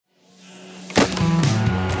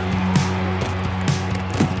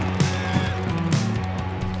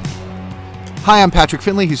Hi, I'm Patrick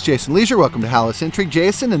Finley. He's Jason Lieser. Welcome to Hallis Intrigue.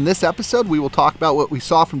 Jason, in this episode, we will talk about what we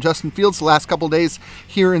saw from Justin Fields the last couple of days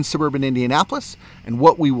here in suburban Indianapolis and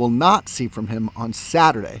what we will not see from him on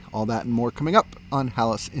Saturday. All that and more coming up on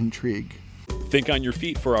Hallis Intrigue. Think on your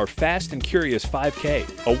feet for our Fast and Curious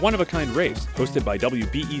 5K, a one-of-a-kind race hosted by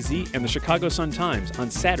WBEZ and the Chicago Sun-Times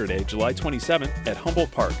on Saturday, July 27th at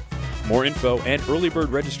Humboldt Park. More info and early bird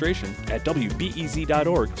registration at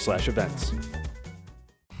wbez.org/events.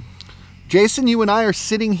 Jason, you and I are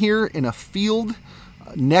sitting here in a field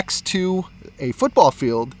next to a football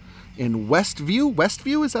field in Westview.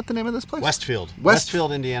 Westview, is that the name of this place? Westfield,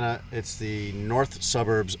 Indiana. It's the north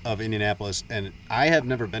suburbs of Indianapolis, and I have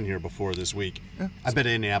never been here before this week. Yeah. I've been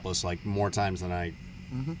to Indianapolis like more times than I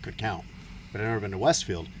could count, but I've never been to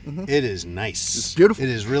Westfield. It is nice. It's beautiful. It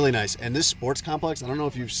is really nice. And this sports complex, I don't know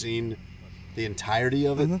if you've seen the entirety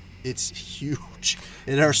of it. It's huge.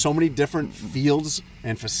 And there are so many different fields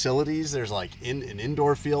and facilities. There's like an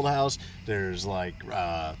indoor field house. There's like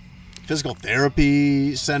physical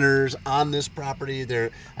therapy centers on this property.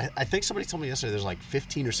 I think somebody told me yesterday there's like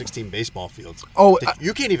 15 or 16 baseball fields. Oh,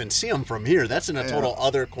 you can't even see them from here. That's in a total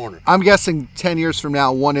other corner. I'm guessing 10 years from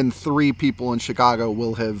now, 1 in 3 people in Chicago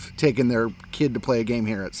will have taken their kid to play a game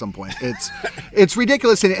here at some point. It's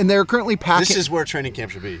ridiculous, and they're currently packing. This is where training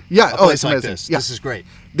camp should be. Yeah, it's amazing. Like this. Yeah. This is great.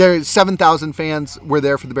 There's 7,000 fans were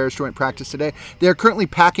there for the Bears joint practice today. They're currently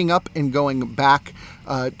packing up and going back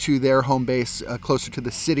to their home base closer to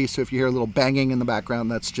the city. So if you hear a little banging in the background,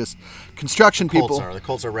 that's just construction people. The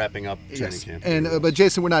Colts are wrapping up training camp. But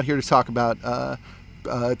Jason, we're not here to talk about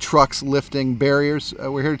trucks lifting barriers.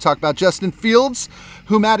 We're here to talk about Justin Fields,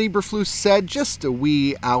 who Matt Eberflus said just a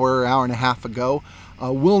wee hour and a half ago,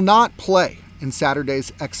 will not play in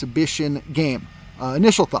Saturday's exhibition game.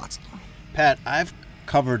 Initial thoughts? Pat, I've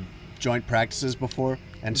covered joint practices before,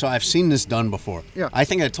 and so I've seen this done before. Yeah. I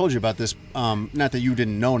think I told you about this, not that you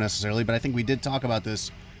didn't know necessarily, but I think we did talk about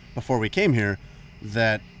this before we came here,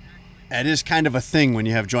 that it is kind of a thing when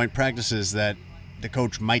you have joint practices that the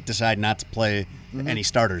coach might decide not to play any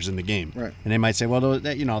starters in the game. Right. And they might say, well,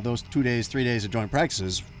 those 2 days, 3 days of joint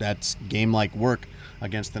practices, that's game-like work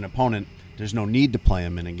against an opponent. There's no need to play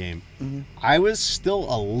them in a game. I was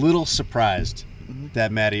still a little surprised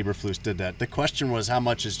that Matt Eberflus did that. The question was, how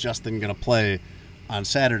much is Justin going to play on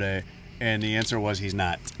Saturday? And the answer was he's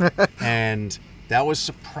not. And that was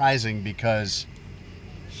surprising because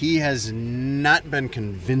he has not been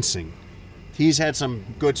convincing. He's had some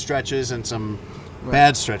good stretches and some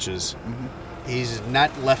bad stretches. He's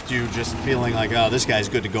not left you just feeling like, oh, this guy's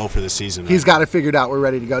good to go for the season. He's got it figured out. We're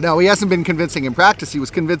ready to go. No, he hasn't been convincing in practice. He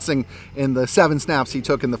was convincing in the 7 snaps he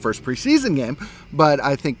took in the first preseason game. But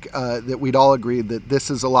I think that we'd all agree that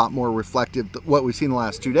this is a lot more reflective. What we've seen the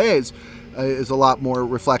last 2 days is a lot more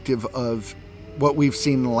reflective of what we've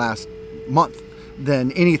seen in the last month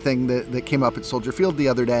than anything that came up at Soldier Field the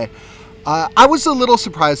other day. I was a little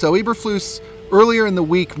surprised, though. Eberflus earlier in the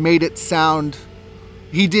week made it sound...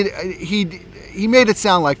 He made it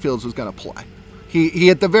sound like Fields was going to play. He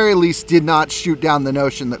at the very least did not shoot down the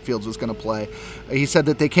notion that Fields was going to play. He said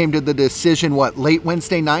that they came to the decision, late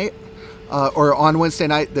Wednesday night, or on Wednesday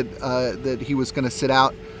night that he was going to sit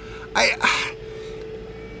out.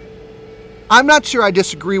 I'm not sure I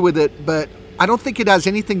disagree with it, but I don't think it has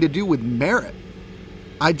anything to do with merit.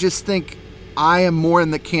 I just think I am more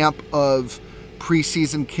in the camp of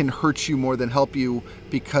preseason can hurt you more than help you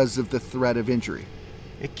because of the threat of injury.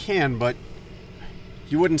 It can, but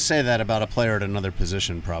you wouldn't say that about a player at another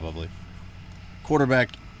position, probably.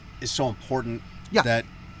 Quarterback is so important that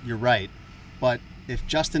you're right. But if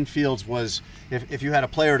Justin Fields was, if you had a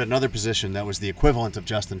player at another position that was the equivalent of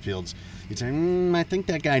Justin Fields, you'd say, I think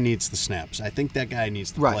that guy needs the snaps. I think that guy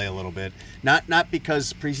needs to play a little bit. Not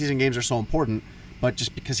because preseason games are so important, but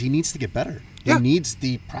just because he needs to get better. He needs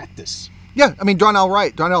the practice. Yeah, I mean, Darnell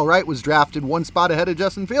Wright was drafted 1 spot ahead of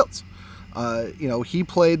Justin Fields. He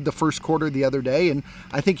played the first quarter the other day, and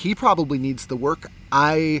I think he probably needs the work.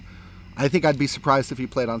 I think I'd be surprised if he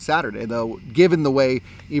played on Saturday, though, given the way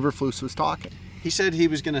Eberflus was talking. He said he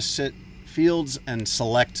was going to sit Fields and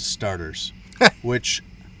select starters, which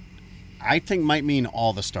I think might mean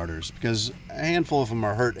all the starters, because a handful of them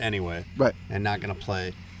are hurt anyway and not going to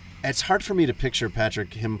play. It's hard for me to picture,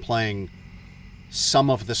 Patrick, him playing some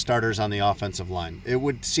of the starters on the offensive line. It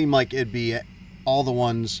would seem like it'd be all the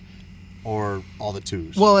ones or all the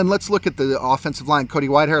twos. Well, and let's look at the offensive line. Cody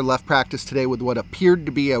Whitehair left practice today with what appeared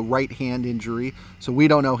to be a right hand injury, so we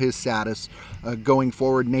don't know his status. Going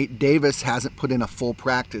forward, Nate Davis hasn't put in a full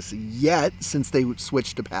practice yet since they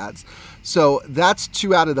switched to pads. So that's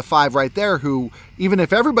 2 out of the 5 right there who, even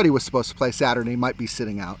if everybody was supposed to play Saturday, might be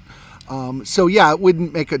sitting out. So yeah, it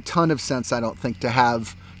wouldn't make a ton of sense, I don't think, to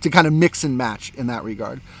kind of mix and match in that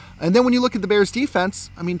regard. And then when you look at the Bears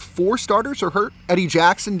defense, I mean, 4 starters are hurt. Eddie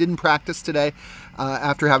Jackson didn't practice today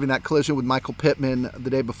after having that collision with Michael Pittman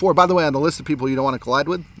the day before. By the way, on the list of people you don't want to collide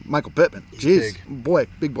with, Michael Pittman. Jeez,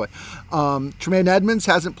 big boy. Tremaine Edmonds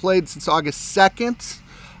hasn't played since August 2nd.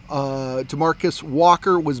 DeMarcus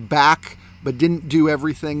Walker was back but didn't do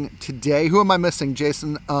everything today. Who am I missing,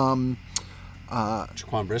 Jason? Jaquan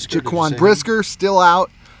Brisker. Jaquan Brisker still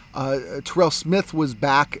out. Terrell Smith was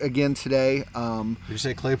back again today. Did you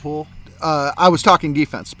say Claypool? I was talking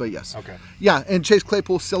defense, but yes. Okay. Yeah, and Chase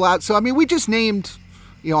Claypool's still out. So, I mean, we just named,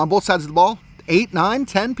 on both sides of the ball, 8, 9,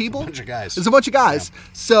 10 people. A bunch of guys. It's a bunch of guys. Yeah.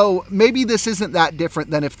 So maybe this isn't that different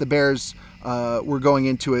than if the Bears were going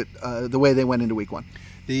into it the way they went into week 1.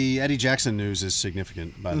 The Eddie Jackson news is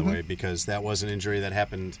significant, by the way, because that was an injury that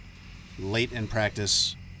happened late in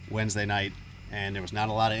practice Wednesday night, and there was not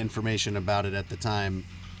a lot of information about it at the time.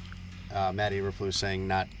 Matt Eberflus saying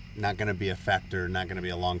not going to be a factor, not going to be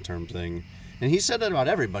a long-term thing. And he said that about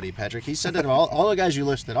everybody, Patrick. He said that about all the guys you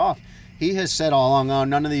listed off. He has said all along,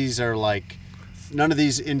 none of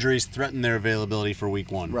these injuries threaten their availability for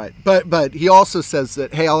week 1. Right. But he also says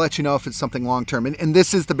that, hey, I'll let you know if it's something long-term. And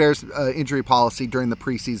this is the Bears' injury policy during the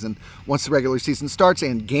preseason. Once the regular season starts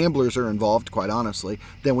and gamblers are involved, quite honestly,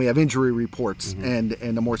 then we have injury reports and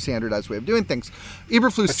a more standardized way of doing things.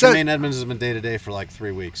 Eberflus said... Tremaine Edmonds has been day-to-day for like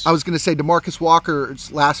 3 weeks. I was going to say DeMarcus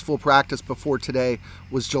Walker's last full practice before today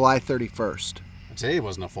was July 31st. Today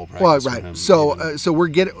wasn't a full practice. Well, for right. him. So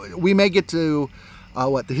we may get to...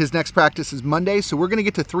 his next practice is Monday, so we're going to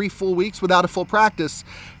get to 3 full weeks without a full practice.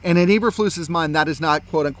 And in Eberflus's mind, that is not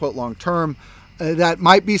quote-unquote long-term. That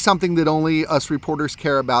might be something that only us reporters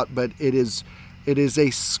care about, but it is a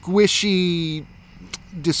squishy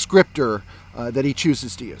descriptor that he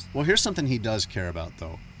chooses to use. Well, here's something he does care about,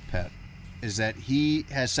 though, Pat, is that he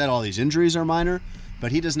has said all these injuries are minor,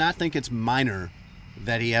 but he does not think it's minor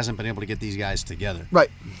that he hasn't been able to get these guys together. Right.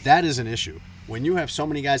 That is an issue. When you have so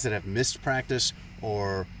many guys that have missed practice,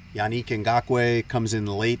 or Yannick Ngakoue comes in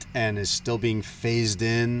late and is still being phased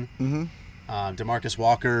in, DeMarcus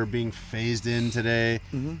Walker being phased in today,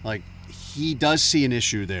 like, he does see an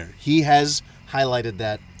issue there. He has highlighted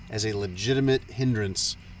that as a legitimate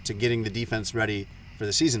hindrance to getting the defense ready for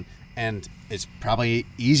the season. And it's probably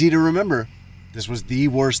easy to remember this was the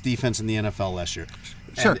worst defense in the NFL last year.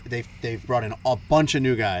 Sure. And they've brought in a bunch of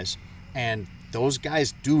new guys, and those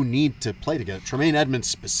guys do need to play together. Tremaine Edmonds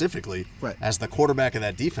specifically, right, as the quarterback of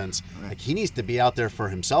that defense, like, he needs to be out there for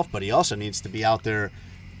himself, but he also needs to be out there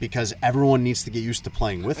because everyone needs to get used to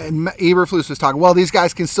playing with him. And Eberflus was talking, well, these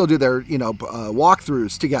guys can still do their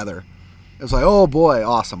walkthroughs together. It was like, oh boy,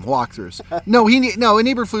 awesome walkthroughs. And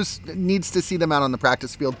Eberflus needs to see them out on the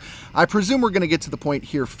practice field. I presume we're going to get to the point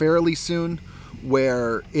here fairly soon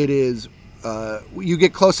where it is. You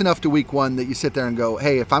get close enough to week 1 that you sit there and go,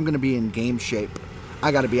 hey, if I'm going to be in game shape,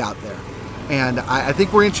 I got to be out there. And I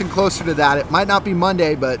think we're inching closer to that. It might not be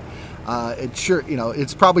Monday, but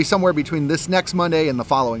it's probably somewhere between this next Monday and the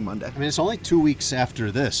following Monday. I mean, it's only 2 weeks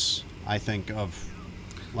after this, I think, of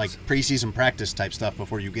like preseason practice type stuff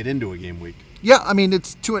before you get into a game week. Yeah, I mean,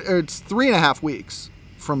 it's 3.5 weeks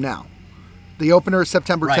from now. The opener is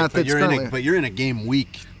September 10th. But you're in a game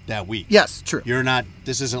week that week. Yes, true.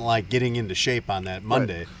 This isn't like getting into shape on that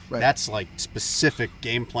Monday. Right. That's like specific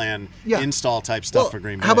game plan install type stuff for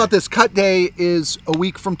Green Bay. How about this? Cut day is a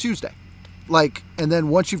week from Tuesday. And then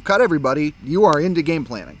once you've cut everybody, you are into game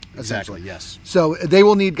planning, essentially. Exactly, yes. So they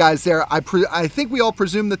will need guys there. I think we all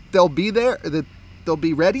presume that they'll be there, that they'll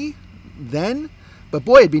be ready then. But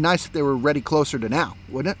boy, it'd be nice if they were ready closer to now,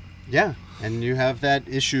 wouldn't it? Yeah. And you have that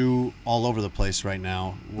issue all over the place right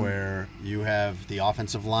now where you have the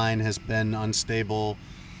offensive line has been unstable.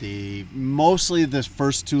 Mostly the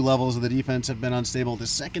first 2 levels of the defense have been unstable. The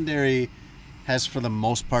secondary has, for the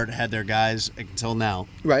most part, had their guys until now.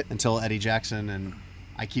 Right. Until Eddie Jackson. And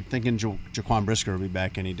I keep thinking Jaquan Brisker will be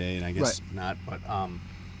back any day, and I guess not. But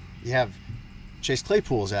you have Chase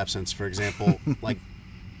Claypool's absence, for example.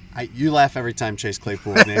 You laugh every time Chase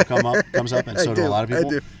Claypool's name comes up, and so do a lot of people.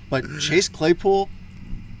 I do. But Chase Claypool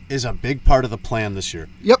is a big part of the plan this year.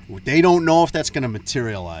 Yep. They don't know if that's going to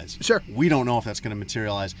materialize. Sure. We don't know if that's going to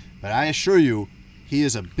materialize. But I assure you, he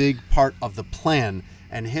is a big part of the plan.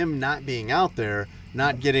 And him not being out there,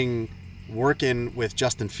 not getting work in with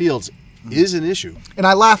Justin Fields is an issue. And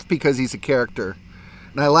I laugh because he's a character.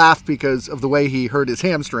 And I laugh because of the way he hurt his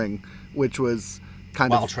hamstring, which was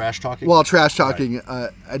while trash talking. Right.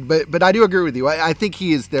 But I do agree with you. I think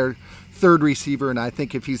he is their third receiver, and I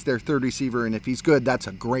think if he's their third receiver and if he's good, that's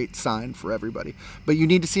a great sign for everybody. But you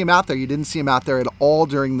need to see him out there. You didn't see him out there at all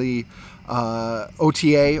during the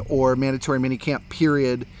OTA or mandatory minicamp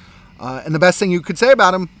period. And the best thing you could say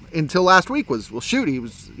about him until last week was, well, shoot, he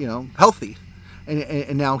was, healthy,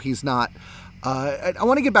 and now he's not. I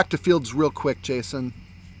want to get back to Fields real quick, Jason.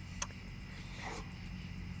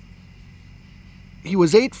 He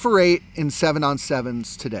was 8 for 8 in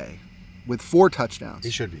 7-on-7s today with 4 touchdowns.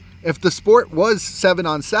 He should be. If the sport was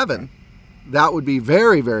 7-on-7, that would be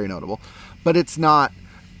very, very notable. But it's not.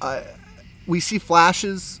 We see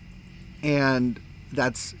flashes, and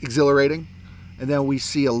that's exhilarating. And then we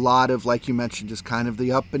see a lot of, like you mentioned, just kind of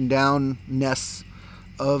the up and down-ness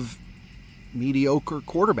of mediocre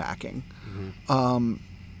quarterbacking. Mm-hmm.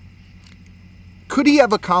 Could he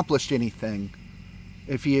have accomplished anything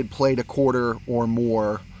if he had played a quarter or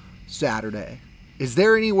more Saturday? Is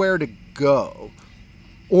there anywhere to go?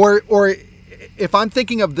 Or if I'm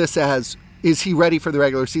thinking of this as, is he ready for the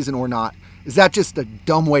regular season or not? Is that just a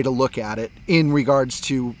dumb way to look at it in regards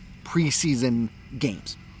to preseason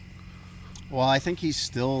games? Well, I think he's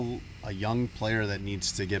still a young player that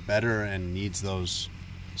needs to get better and needs those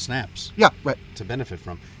snaps. Yeah, right. To benefit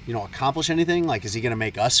from. Accomplish anything? Like, is he going to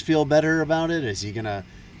make us feel better about it? Is he going to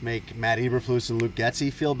make Matt Eberflus and Luke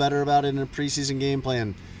Getsy feel better about it in a preseason game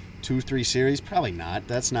playing 2-3 series? Probably not.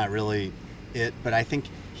 That's not really it. But I think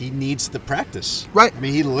he needs the practice. Right. I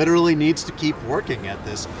mean, he literally needs to keep working at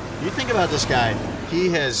this. You think about this guy. He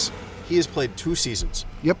has played 2 seasons.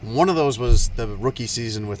 Yep. One of those was the rookie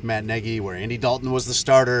season with Matt Nagy, where Andy Dalton was the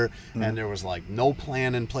starter, and there was no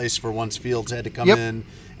plan in place for once Fields had to come in,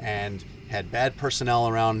 and had bad personnel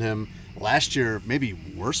around him. Last year, maybe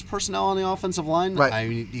worse personnel on the offensive line. Right. I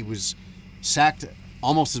mean, he was sacked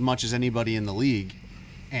almost as much as anybody in the league,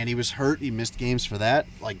 and he was hurt. He missed games for that.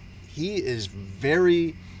 He is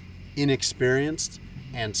very inexperienced,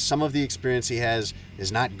 and some of the experience he has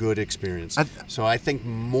is not good experience. So I think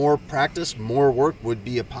more practice, more work would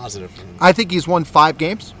be a positive for him. I think he's won 5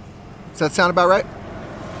 games. Does that sound about right?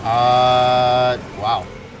 Wow.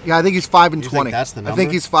 Yeah, I think he's 5 and 20. Think that's the number? I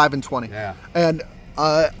think he's 5 and 20. Yeah. And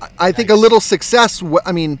I think a little success.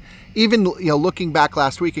 I mean, even looking back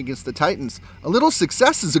last week against the Titans, a little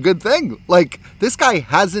success is a good thing. This guy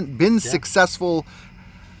hasn't been successful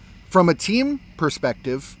from a team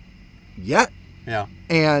perspective yet. Yeah.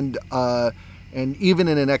 And even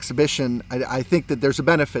in an exhibition, I think that there's a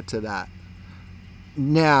benefit to that.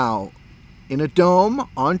 Now, in a dome,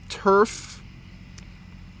 on turf.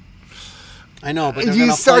 I know, but they're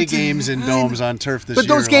going to play games in domes on turf this year.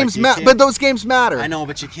 But those games matter. I know,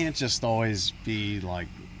 but you can't just always be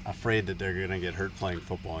afraid that they're going to get hurt playing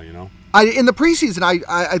football. In the preseason,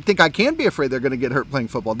 I think I can be afraid they're going to get hurt playing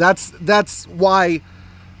football. That's why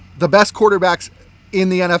the best quarterbacks in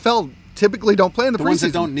the NFL typically don't play in the preseason. Ones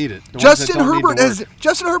that don't need it. Justin Herbert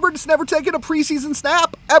has never taken a preseason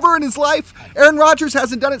snap ever in his life. Aaron Rodgers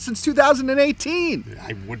hasn't done it since 2018.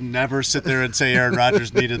 I would never sit there and say Aaron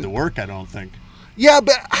Rodgers needed the work, I don't think. Yeah,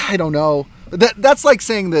 but I don't know. That's like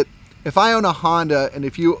saying that if I own a Honda and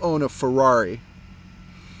if you own a Ferrari,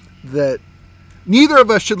 that neither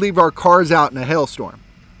of us should leave our cars out in a hailstorm.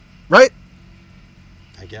 Right?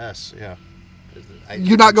 I guess, yeah.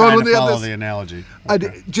 You're not going with the analogy.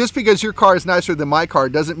 Okay. Just because your car is nicer than my car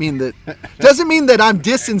doesn't mean that I'm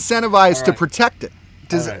disincentivized to protect it.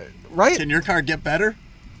 Right? Can your car get better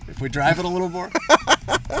if we drive it a little more?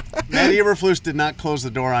 Matt Eberflus did not close the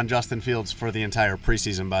door on Justin Fields for the entire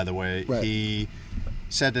preseason, by the way. Right. He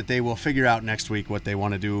said that they will figure out next week what they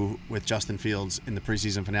want to do with Justin Fields in the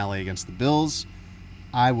preseason finale against the Bills.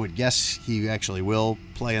 I would guess he actually will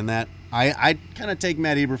play in that. I kind of take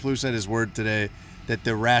Matt Eberflus at his word today that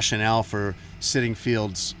the rationale for sitting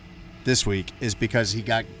Fields this week is because he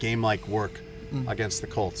got game-like work against the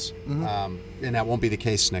Colts. And that won't be the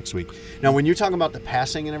case next week. Now, when you talk about the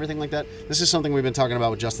passing and everything like that, this is something we've been talking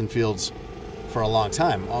about with Justin Fields for a long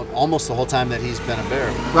time, almost the whole time that he's been a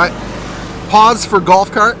Bear. Right. Pause for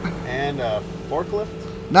golf cart. And a forklift.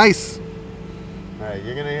 Nice. All right,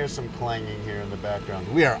 you're going to hear some clanging here in the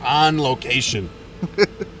background. We are on location.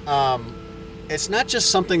 It's not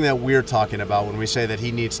just something that we're talking about when we say that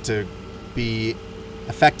he needs to be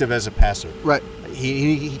effective as a passer. Right.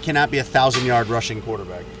 He cannot be a 1,000-yard rushing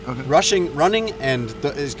quarterback. Okay. Running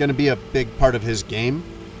is going to be a big part of his game,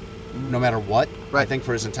 no matter what. Right. I think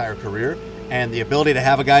for his entire career, and the ability to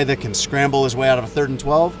have a guy that can scramble his way out of a 3rd and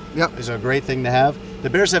 12 is a great thing to have. The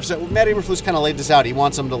Bears have said, Matt Eberflus kind of laid this out. He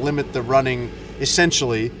wants them to limit the running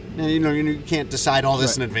essentially. You can't decide all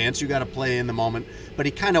this in advance. You got to play in the moment. But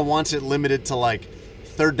he kind of wants it limited to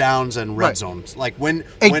third downs and red Right. zones. Like when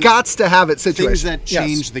gots to have it situation. Things that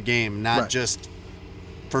change Yes. the game, not Right. just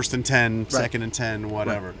 1st and 10, Right. 2nd and 10,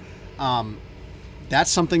 whatever. That's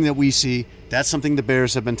something that we see. That's something the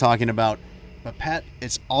Bears have been talking about. But, Pat,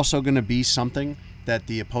 it's also going to be something that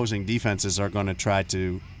the opposing defenses are going to try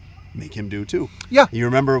to make him do, too. Yeah. You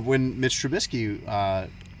remember when Mitch Trubisky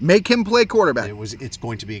Make him play quarterback. it's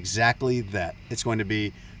going to be exactly that. It's going to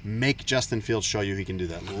be make Justin Fields show you he can do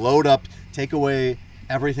that. Load up, take away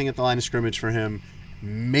everything at the line of scrimmage for him,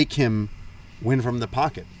 make him win from the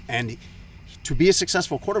pocket. And to be a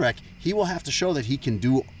successful quarterback, he will have to show that he can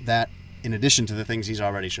do that in addition to the things he's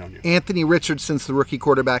already shown you. Anthony Richardson's the rookie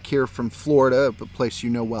quarterback here from Florida, a place you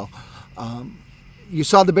know well. You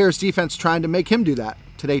saw the Bears defense trying to make him do that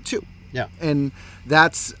today too. Yeah. And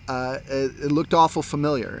that's it looked awful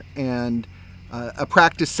familiar. And a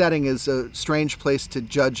practice setting is a strange place to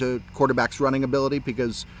judge a quarterback's running ability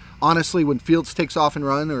because honestly, when Fields takes off and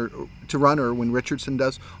run or when Richardson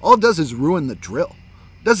does, all it does is ruin the drill.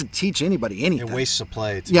 It doesn't teach anybody anything. It wastes a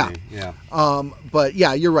play to Yeah. me. Yeah. But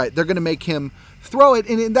yeah, you're right. They're going to make him throw it,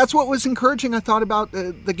 and that's what was encouraging. I thought about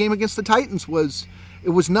the game against the Titans was it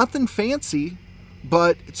was nothing fancy,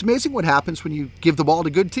 but it's amazing what happens when you give the ball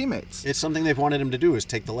to good teammates. It's something they've wanted him to do is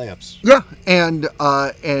take the layups. Yeah, and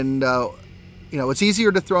it's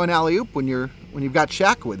easier to throw an alley oop when you've got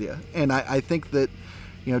Shaq with you, and I think that.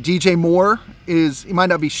 DJ Moore he might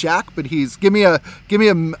not be Shaq, but he's give me a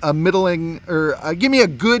middling or give me a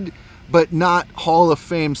good but not Hall of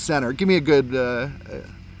Fame center. Give me a good.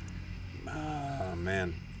 Oh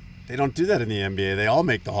man, they don't do that in the NBA. They all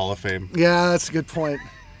make the Hall of Fame. Yeah, that's a good point.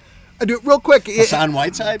 I do real quick. Hassan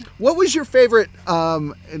Whiteside. What was your favorite?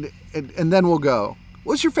 And then we'll go.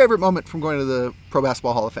 What was your favorite moment from going to the Pro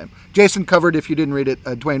Basketball Hall of Fame? Jason covered, if you didn't read it,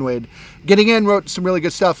 Dwayne Wade getting in, wrote some really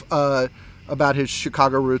good stuff about his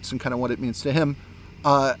Chicago roots and kind of what it means to him.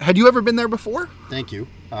 Had you ever been there before? Thank you.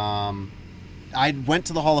 I went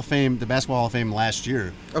to the Hall of Fame, the Basketball Hall of Fame last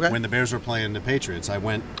year when the Bears were playing the Patriots. I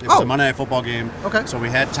went. It was a Monday Night Football game. Okay. So we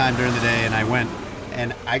had time during the day, and I went,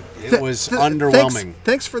 and it was underwhelming.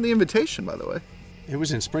 Thanks for the invitation, by the way. It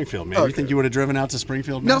was in Springfield, man. Okay. You think you would have driven out to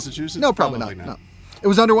Springfield, Massachusetts? No, probably not. No. It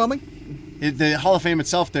was underwhelming? The Hall of Fame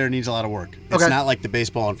itself there needs a lot of work. It's not like the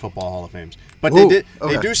Baseball and Football Hall of Fames. But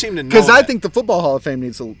they do seem to know because I think the Football Hall of Fame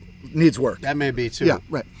needs work. That may be, too. Yeah,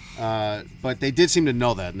 right. But they did seem to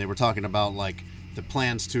know that, and they were talking about, like, the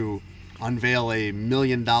plans to unveil $1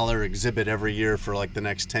 million exhibit every year for, like, the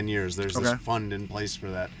next 10 years. There's this fund in place for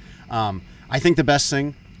that. I think the best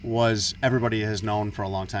thing was everybody has known for a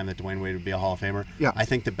long time that Dwayne Wade would be a Hall of Famer. Yeah. I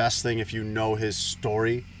think the best thing, if you know his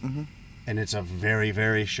story, and it's a very,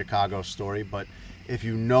 very Chicago story, but if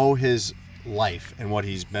you know his life and what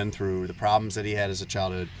he's been through, the problems that he had as a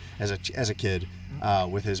childhood, as a kid,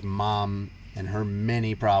 with his mom and her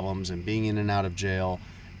many problems and being in and out of jail,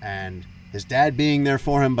 and his dad being there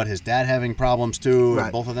for him, but his dad having problems too,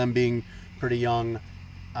 and both of them being pretty young,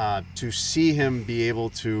 to see him be able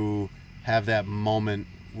to have that moment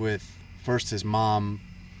with first his mom,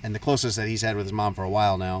 and the closest that he's had with his mom for a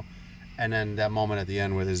while now, and then that moment at the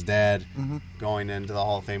end with his dad going into the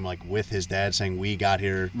Hall of Fame, like with his dad saying, "We got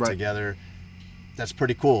here together." That's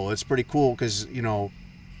pretty cool. It's pretty cool because,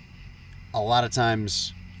 a lot of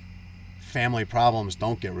times family problems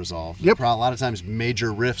don't get resolved. Yep. A lot of times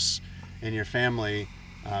major rifts in your family,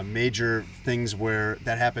 major things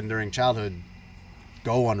that happened during childhood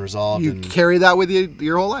go unresolved. You and carry that with you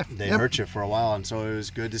your whole life. They hurt you for a while, and so it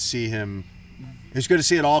was good to see him. It was good to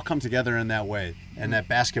see it all come together in that way, and that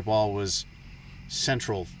basketball was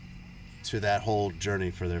central to that whole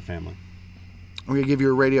journey for their family. I'm going to give you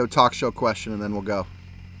a radio talk show question, and then we'll go.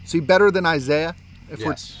 Is he better than Isaiah?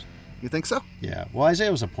 Yes. You think so? Yeah. Well,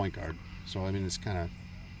 Isaiah was a point guard, so I mean it's kind of.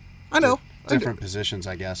 I know. Different positions,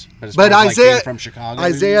 I guess. But Isaiah from Chicago.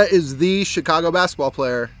 Isaiah is the Chicago basketball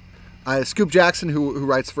player. Scoop Jackson, who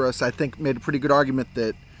writes for us, I think made a pretty good argument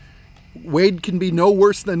that Wade can be no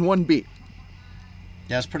worse than 1B.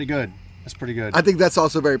 Yeah, that's pretty good. That's pretty good. I think that's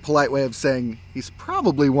also a very polite way of saying he's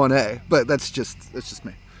probably 1A, but that's just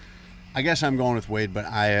me. I guess I'm going with Wade, but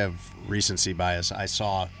I have recency bias. I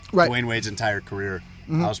saw Dwayne Wade's entire career.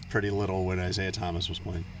 I was pretty little when Isaiah Thomas was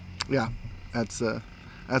playing. Yeah, that's a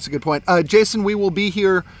good point. Jason, we will be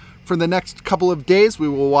here for the next couple of days. We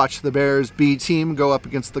will watch the Bears B team go up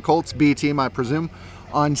against the Colts B team, I presume,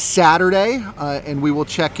 on Saturday, and we will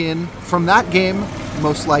check in from that game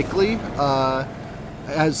most likely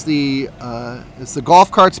as the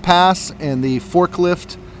golf carts pass and the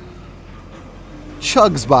forklift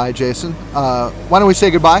chugs by. Jason, why don't we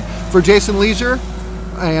say goodbye for Jason Lieser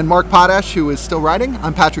and Mark Potash, who is still writing?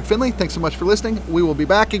 I'm Patrick Finley. Thanks so much for listening. We will be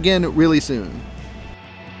back again really soon.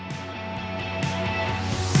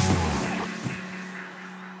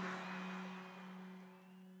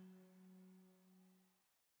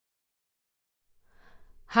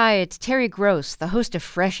 Hi, it's Terry Gross, the host of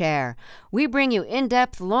Fresh Air. We bring you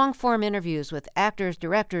in-depth, long-form interviews with actors,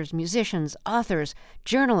 directors, musicians, authors,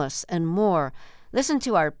 journalists, and more. Listen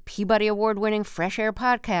to our Peabody Award-winning Fresh Air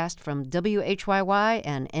podcast from WHYY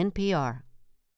and NPR.